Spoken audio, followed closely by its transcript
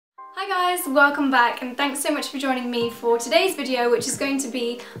Hi guys, welcome back and thanks so much for joining me for today's video, which is going to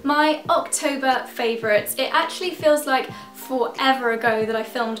be my October favourites. It actually feels like forever ago that I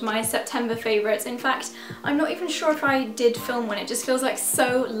filmed my September favourites. In fact, I'm not even sure if I did film one. It just feels like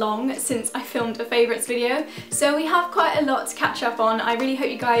so long since I filmed a favourites video. So we have quite a lot to catch up on. I really hope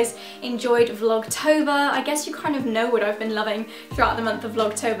you guys enjoyed Vlogtober. I guess you kind of know what I've been loving throughout the month of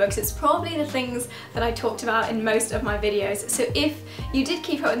Vlogtober because it's probably the things that I talked about in most of my videos. So if you did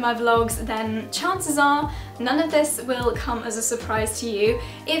keep up with my vlogs, then chances are none of this will come as a surprise to you.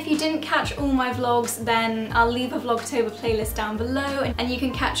 If you didn't catch all my vlogs, then I'll leave a Vlogtober playlist down below and you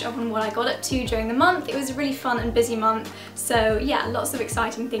can catch up on what I got up to during the month. It was a really fun and busy month, so yeah, lots of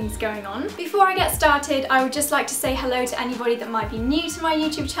exciting things going on. Before I get started, I would just like to say hello to anybody that might be new to my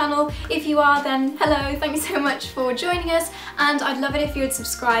YouTube channel. If you are, then hello, thanks so much for joining us, and I'd love it if you would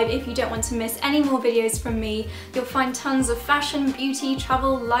subscribe if you don't want to miss any more videos from me. You'll find tons of fashion, beauty,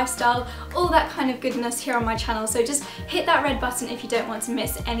 travel, lifestyle, all that kind of goodness here on my channel, so just hit that red button if you don't want to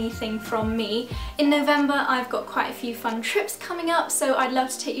miss anything from me. In November I've got quite a few fun trips coming up, so I'd love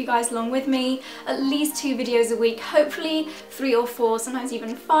to take you guys along with me. At least 2 videos a week, hopefully 3 or 4, sometimes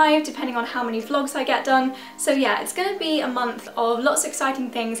even 5, depending on how many vlogs I get done. So yeah, it's going to be a month of lots of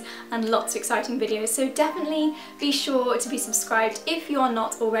exciting things and lots of exciting videos, so definitely be sure to be subscribed if you are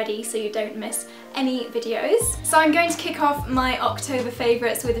not already so you don't miss any videos. So I'm going to kick off my October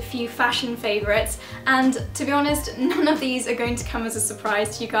favourites with a few fashion favourites, and to be honest, none of these are going to come as a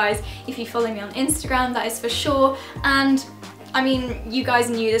surprise to you guys if you follow me on Instagram, that is for sure. And I mean, you guys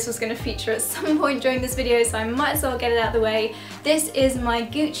knew this was going to feature at some point during this video, so I might as well get it out of the way. This is my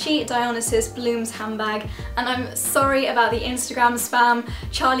Gucci Dionysus Blooms handbag, and I'm sorry about the Instagram spam.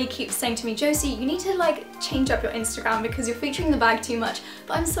 Charlie keeps saying to me, Josie, you need to like change up your Instagram because you're featuring the bag too much.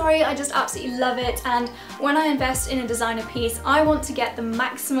 But I'm sorry, I just absolutely love it, and when I invest in a designer piece, I want to get the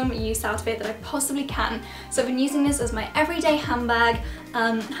maximum use out of it that I possibly can. So I've been using this as my everyday handbag.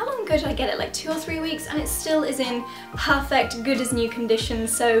 How long ago did I get it? Like 2 or 3 weeks, and it still is in perfect, good as new condition.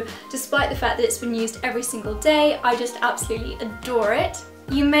 So despite the fact that it's been used every single day, I just absolutely adore it.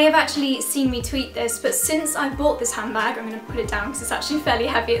 You may have actually seen me tweet this, but since I bought this handbag, I'm going to put it down because it's actually fairly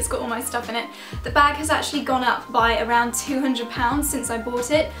heavy, it's got all my stuff in it, the bag has actually gone up by around £200 since I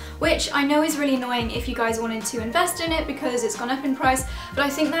bought it, which I know is really annoying if you guys wanted to invest in it because it's gone up in price, but I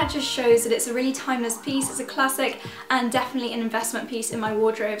think that just shows that it's a really timeless piece, it's a classic, and definitely an investment piece in my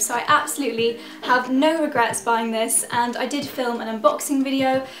wardrobe. So I absolutely have no regrets buying this, and I did film an unboxing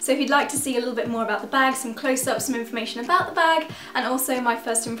video, so if you'd like to see a little bit more about the bag, some close-ups, some information about the bag, and also my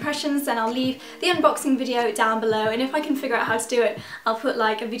first impressions, then I'll leave the unboxing video down below, and if I can figure out how to do it, I'll put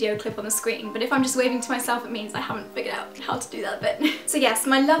like a video clip on the screen, but if I'm just waving to myself, it means I haven't figured out how to do that bit. So yes,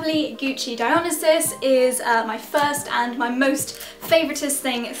 my lovely Gucci Dionysus is my first and my most favoritist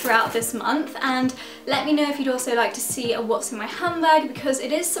thing throughout this month, and let me know if you'd also like to see what's in my handbag, because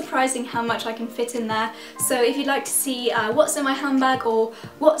it is surprising how much I can fit in there. So if you'd like to see what's in my handbag or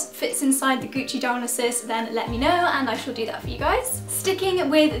what fits inside the Gucci Dionysus, then let me know and I shall do that for you guys. Sticking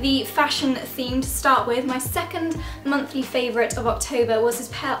with the fashion theme to start with, my second monthly favourite of October was this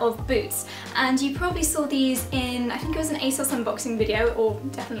pair of boots, and you probably saw these in, I think it was an ASOS unboxing video, or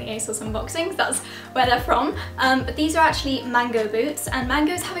definitely ASOS unboxing, that's where they're from, but these are actually Mango boots, and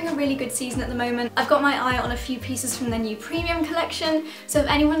Mango's having a really good season at the moment. I've got my eye on a few pieces from their new premium collection, so if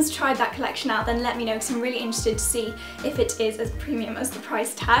anyone's tried that collection out, then let me know because I'm really interested to see if it is as premium as the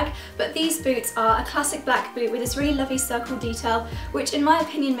price tag. But these boots are a classic black boot with this really lovely circle detail, which in my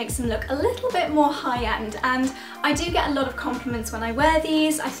opinion makes them look a little bit more high-end, and I do get a lot of compliments when I wear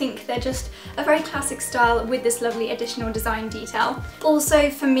these. I think they're just a very classic style with this lovely additional design detail. Also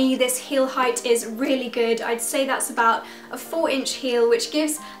for me, this heel height is really good. I'd say that's about a 4-inch heel, which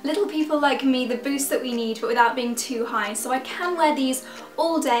gives little people like me the boost that we need but without being too high, so I can wear these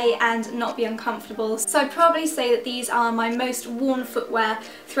all day and not be uncomfortable. So I'd probably say that these are my most worn footwear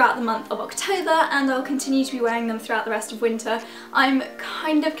throughout the month of October, and I'll continue to be wearing them throughout the rest of winter. I'm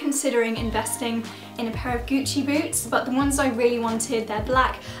kind of considering investing in a pair of Gucci boots, but the ones I really wanted, they're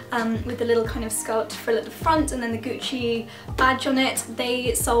black with the little kind of scalloped frill at the front and then the Gucci badge on it.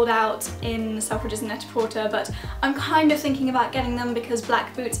 They sold out in Selfridges and Net-a-Porter, but I'm kind of thinking about getting them because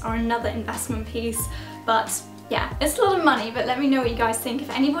black boots are another investment piece. But yeah, it's a lot of money, but let me know what you guys think. If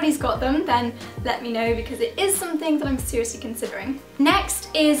anybody's got them, then let me know because it is something that I'm seriously considering.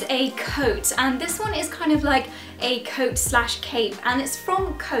 Next is a coat, and this one is kind of like a coat slash cape, and it's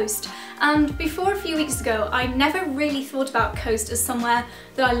from Coast. And before a few weeks ago, I never really thought about Coast as somewhere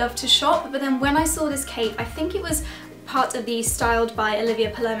that I love to shop, but then when I saw this cape, I think it was part of the Styled by Olivia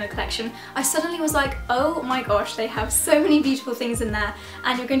Palermo collection, I suddenly was like, oh my gosh, they have so many beautiful things in there,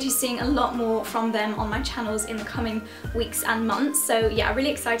 and you're going to be seeing a lot more from them on my channels in the coming weeks and months. So yeah, really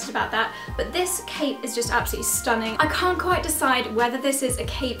excited about that. But this cape is just absolutely stunning. I can't quite decide whether this is a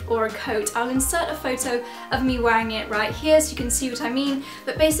cape or a coat. I'll insert a photo of me wearing it right here so you can see what I mean.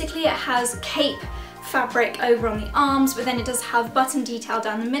 But basically it has cape fabric over on the arms, but then it does have button detail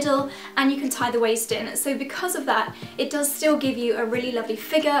down the middle, and you can tie the waist in. So because of that, it does still give you a really lovely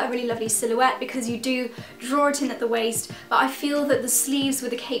figure, a really lovely silhouette, because you do draw it in at the waist, but I feel that the sleeves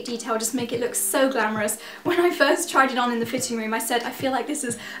with the cape detail just make it look so glamorous. When I first tried it on in the fitting room, I said I feel like this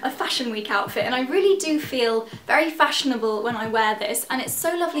is a fashion week outfit, and I really do feel very fashionable when I wear this, and it's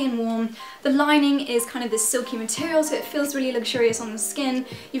so lovely and warm. The lining is kind of this silky material, so it feels really luxurious on the skin.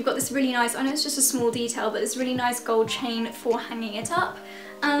 You've got this really nice, I know it's just a small detail, but this really nice gold chain for hanging it up.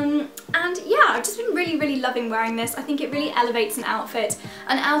 And yeah, I've just been really loving wearing this. I think it really elevates an outfit.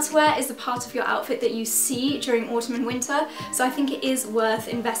 And outerwear is the part of your outfit that you see during autumn and winter, so I think it is worth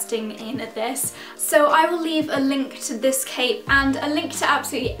investing in this. So I will leave a link to this cape and a link to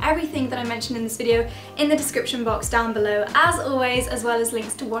absolutely everything that I mentioned in this video in the description box down below, as always, as well as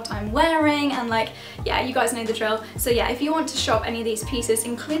links to what I'm wearing, and like, yeah, you guys know the drill. So yeah, if you want to shop any of these pieces,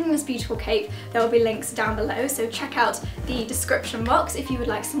 including this beautiful cape, there will be links down below, so check out the description box if you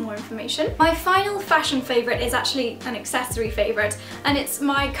would like some more information. My final fashion favourite is actually an accessory favourite, and it's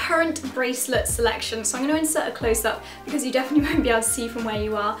my current bracelet selection. So I'm going to insert a close-up because you definitely won't be able to see from where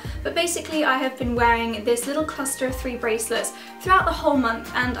you are. But basically I have been wearing this little cluster of 3 bracelets throughout the whole month,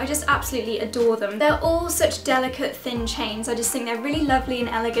 and I just absolutely adore them. They're all such delicate thin chains. I just think they're really lovely and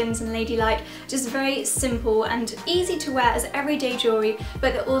elegant and ladylike, just very simple and easy to wear as everyday jewellery,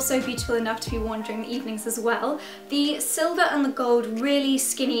 but they're also beautiful enough to be worn during the evenings as well. The silver and the gold really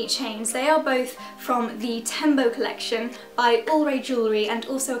skinny chains, they are both from the Tembo collection by All Ray Jewellery, and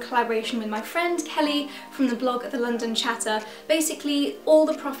also a collaboration with my friend Kelly from the blog The London Chatter. Basically all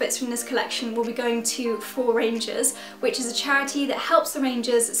the profits from this collection will be going to 4 Rangers, which is a charity that helps the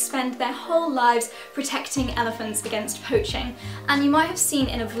rangers spend their whole lives protecting elephants against poaching. And you might have seen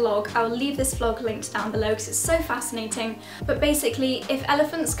in a vlog, I'll leave this vlog linked down below because it's so fascinating, but basically if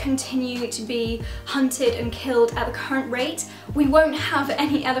elephants continue to be hunted and killed at the current rate, we won't have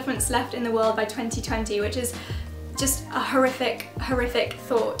any elephants left in the world by 2020, which is just a horrific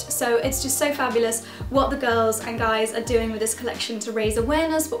thought. So it's just so fabulous what the girls and guys are doing with this collection to raise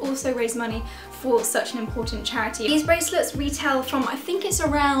awareness, but also raise money for such an important charity. These bracelets retail from, I think it's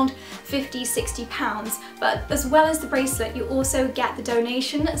around £50–60, but as well as the bracelet you also get the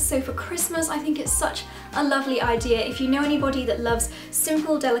donation. So for Christmas I think it's such a lovely idea. If you know anybody that loves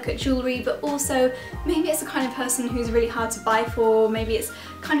simple delicate jewellery, but also maybe it's the kind of person who's really hard to buy for, maybe it's the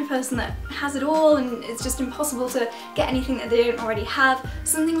kind of person that has it all and it's just impossible to get anything that they don't already have,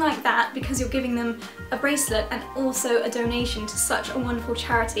 something like that, because you're giving them a bracelet and also a donation to such a wonderful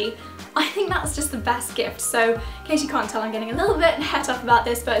charity. I think that's just the best gift. So in case you can't tell, I'm getting a little bit het up about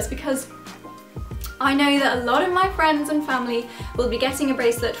this, but it's because I know that a lot of my friends and family will be getting a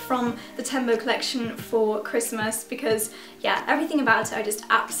bracelet from the Tembo collection for Christmas, because yeah, everything about it I just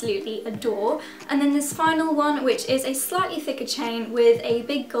absolutely adore. And then this final one, which is a slightly thicker chain with a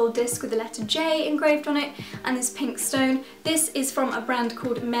big gold disc with the letter J engraved on it and this pink stone. This is from a brand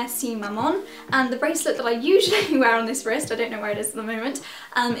called Merci Maman, and the bracelet that I usually wear on this wrist, I don't know where it is at the moment,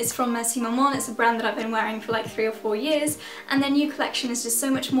 is from Merci Maman. It's a brand that I've been wearing for like 3 or 4 years, and their new collection is just so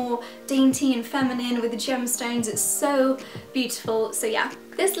much more dainty and feminine with the gemstones. It's so beautiful. So yeah,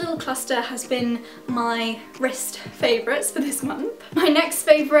 this little cluster has been my wrist favourites for this month. My next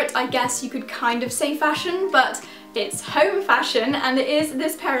favourite, I guess you could kind of say fashion, but it's home fashion, and it is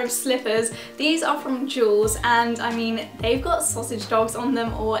this pair of slippers. These are from Jules, and I mean, they've got sausage dogs on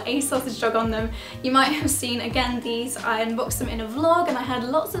them, or a sausage dog on them. You might have seen, again, these, I unboxed them in a vlog and I had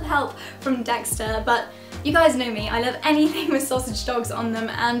lots of help from Dexter, but you guys know me, I love anything with sausage dogs on them,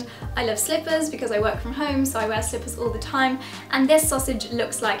 and I love slippers because I work from home, so I wear slippers all the time, and this sausage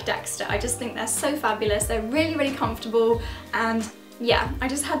looks like Dexter. I just think they're so fabulous. They're really comfortable, and yeah, I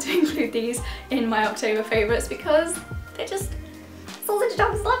just had to include these in my October favourites because they're just sausage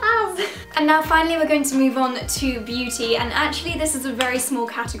dog slippers. And now finally we're going to move on to beauty, and actually this is a very small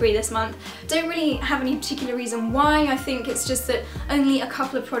category this month. Don't really have any particular reason why. I think it's just that only a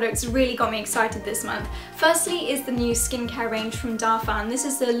couple of products really got me excited this month. Firstly is the new skincare range from Darphin. This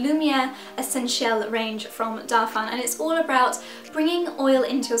is the Lumiere Essentielle range from Darphin, and it's all about bringing oil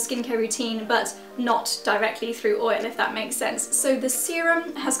into your skincare routine, but not directly through oil, if that makes sense. So the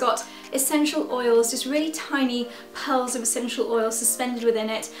serum has got essential oils, just really tiny pearls of essential oil suspended within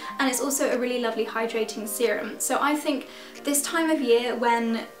it, and it's also a really lovely hydrating serum. So I think this time of year,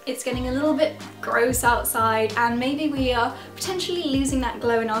 when it's getting a little bit gross outside and maybe we are potentially losing that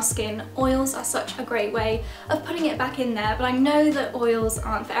glow in our skin, oils are such a great way of putting it back in there. But I know that oils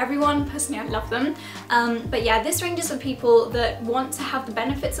aren't for everyone. Personally, I love them. But yeah, this range is for people that want to have the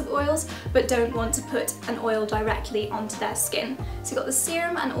benefits of oils but don't want to put an oil directly onto their skin. So you've got the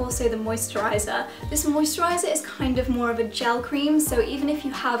serum and also the moisturizer. This moisturizer is kind of more of a gel cream, so even if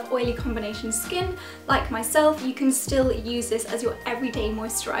you have oily combination skin like myself, you can still use this as your everyday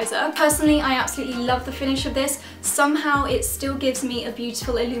moisturizer. Personally, I absolutely love the finish of this. Somehow it still gives me a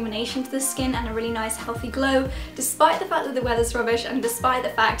beautiful illumination to the skin and a really nice healthy glow, despite the fact that the weather's rubbish and despite the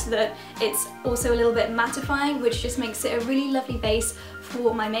fact that it's also a little bit mattifying, which just makes it a really lovely base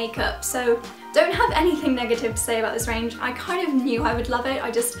for my makeup. So don't have anything negative to say about this range. I kind of knew I would love it.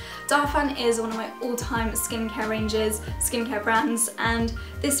 Darphin is one of my all-time skincare ranges, skincare brands, and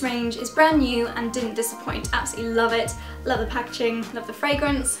this range is brand new and didn't disappoint. Absolutely love it. Love the packaging, love the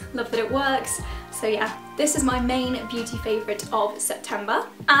fragrance, love that it works. So yeah, this is my main beauty favourite of September.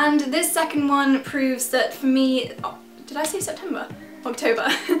 And this second one proves that for me, did I say September? October.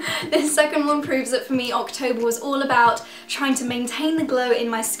 This second one proves that for me October was all about trying to maintain the glow in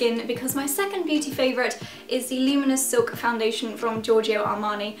my skin, because my second beauty favourite is the Luminous Silk Foundation from Giorgio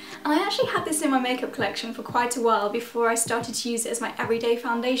Armani, and I actually had this in my makeup collection for quite a while before I started to use it as my everyday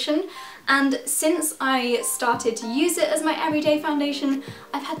foundation. And since I started to use it as my everyday foundation,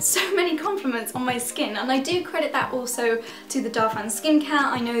 I've had so many compliments on my skin, and I do credit that also to the Darphin skincare.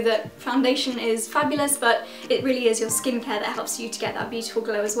 I know that foundation is fabulous, but it really is your skincare that helps you to get that beautiful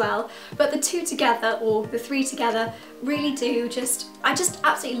glow as well. But the two together, or the three together, really do I just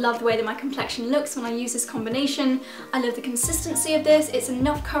absolutely love the way that my complexion looks when I use this combination. I love the consistency of this. It's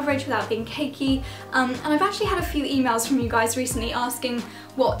enough coverage without being cakey. And I've actually had a few emails from you guys recently asking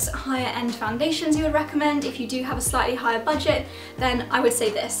what higher end foundations you would recommend. If you do have a slightly higher budget, then I would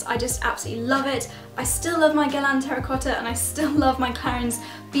say this. I just absolutely love it. I still love my Guerlain Terracotta and I still love my Clarins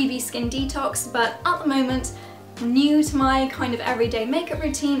BB Skin Detox, but at the moment, new to my kind of everyday makeup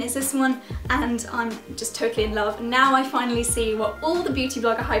routine is this one, and I'm just totally in love. Now I finally see what all the beauty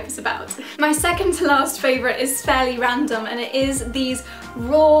blogger hype is about. My second to last favourite is fairly random, and it is these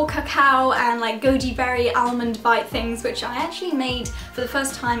raw cacao and like goji berry almond bite things, which I actually made for the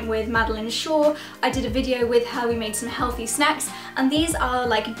first time with Madeleine Shaw. I did a video with her, we made some healthy snacks, and these are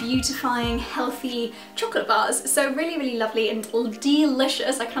like beautifying healthy chocolate bars. So really lovely and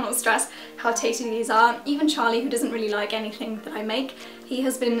delicious. I cannot stress how tasty these are. Even Charlie, who doesn't really like anything that I make, he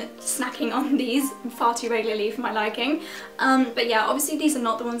has been snacking on these far too regularly for my liking. But yeah, obviously these are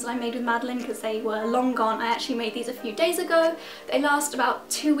not the ones that I made with Madeleine because they were long gone. I actually made these a few days ago. They last about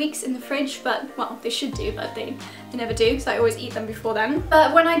 2 weeks in the fridge, but well, they should do, but they never do, so I always eat them before then.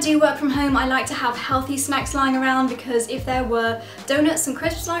 But when I do work from home, I like to have healthy snacks lying around, because if there were donuts and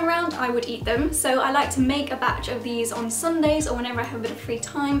crisps lying around, I would eat them. So I like to make a batch of these on Sundays or whenever I have a bit of free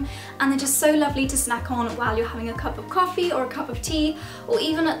time, and they're just so lovely to snack on while you're having a cup of coffee or a cup of tea, or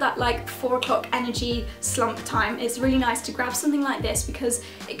even at that like 4 o'clock energy slump time. It's really nice to grab something like this because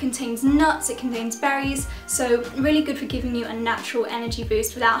it contains nuts, it contains berries, so really good for giving you a natural energy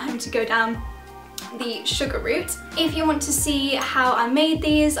boost without having to go down the sugar route. If you want to see how I made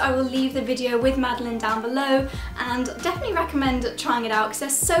these, I will leave the video with Madeleine down below, and definitely recommend trying it out because they're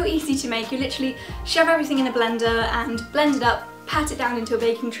so easy to make. You literally shove everything in a blender and blend it up, pat it down into a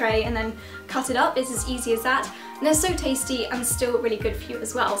baking tray, and then cut it up. It's as easy as that, and they're so tasty and still really good for you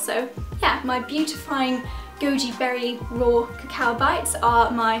as well. So yeah, my beautifying goji berry raw cacao bites are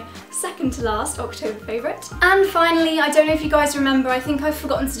my second to last October favourite. And finally, I don't know if you guys remember, I think I've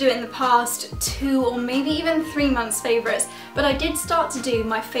forgotten to do it in the past 2 or maybe even 3 months favourites, but I did start to do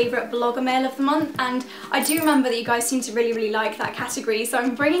my favourite blogger mail of the month, and I do remember that you guys seem to really like that category, so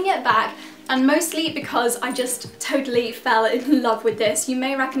I'm bringing it back. And mostly because I just totally fell in love with this. You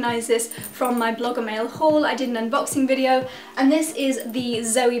may recognise this from my blogger mail haul. I did an unboxing video, and this is the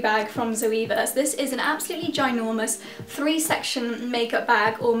Zoe bag from Zoeverse. This is an absolutely ginormous 3-section makeup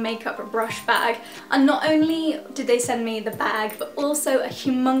bag or makeup brush bag, and not only did they send me the bag, but also a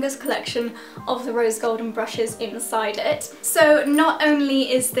humongous collection of the rose golden brushes inside it. So not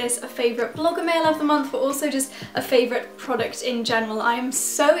only is this a favourite blogger mail of the month, but also just a favourite product in general. I am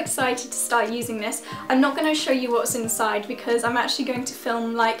so excited to start using this. I'm not going to show you what's inside because I'm actually going to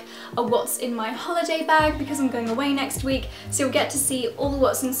film like a what's in my holiday bag because I'm going away next week, so you'll get to see all the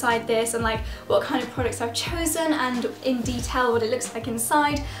what's inside this and like what kind of products I've chosen and in detail what it looks like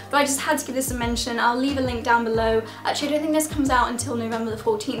inside. But I just had to give this a mention. I'll leave a link down below. Actually, I don't think this comes out until November the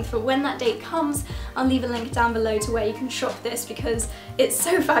 14th, but when that date comes, I'll leave a link down below to where you can shop this because it's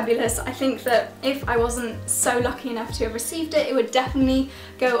so fabulous. I think that if I wasn't so lucky enough to have received it, it would definitely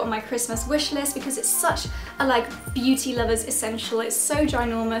go on my Christmas wish list because it's such a like beauty lover's essential. It's so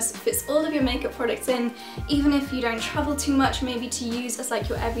ginormous, fits all of your makeup products in, even if you don't travel too much, maybe to use as like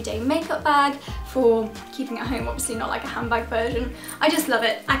your everyday makeup bag for keeping at home, obviously not like a handbag version. I just love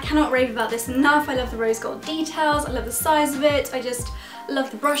it. I cannot rave about this enough. I love the rose gold details, I love the size of it, I just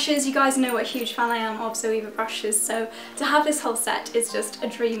love the brushes. You guys know what a huge fan I am of Zoeva brushes, so to have this whole set is just a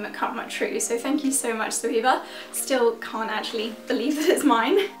dream that can't come true. So thank you so much, Zoeva. Still can't actually believe that it's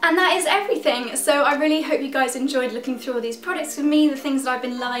mine. And that is everything. So I really hope you guys enjoyed looking through all these products with me, the things that I've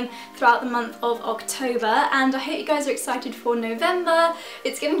been loving throughout the month of October, and I hope you guys are excited for November.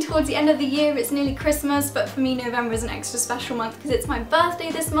 It's getting towards the end of the year, it's nearly Christmas, but for me November is an extra special month because it's my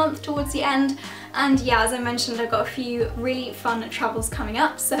birthday this month towards the end. And yeah, as I mentioned, I've got a few really fun travels coming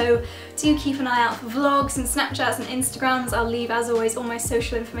up, so do keep an eye out for vlogs and Snapchats and Instagrams. I'll leave, as always, all my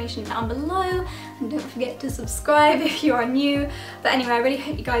social information down below, and don't forget to subscribe if you are new. But anyway, I really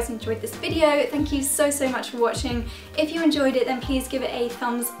hope you guys enjoyed this video. Thank you so much for watching. If you enjoyed it, then please give it a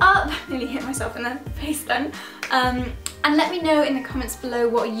thumbs up. Nearly hit myself in the face then. And let me know in the comments below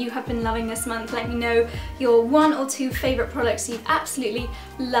what you have been loving this month. Let me know your 1 or 2 favourite products you've absolutely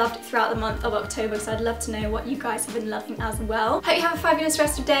loved throughout the month of October, because I'd love to know what you guys have been loving as well. Hope you have a fabulous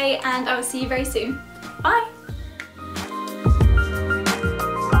rest of the day, and I will see you very soon. Bye!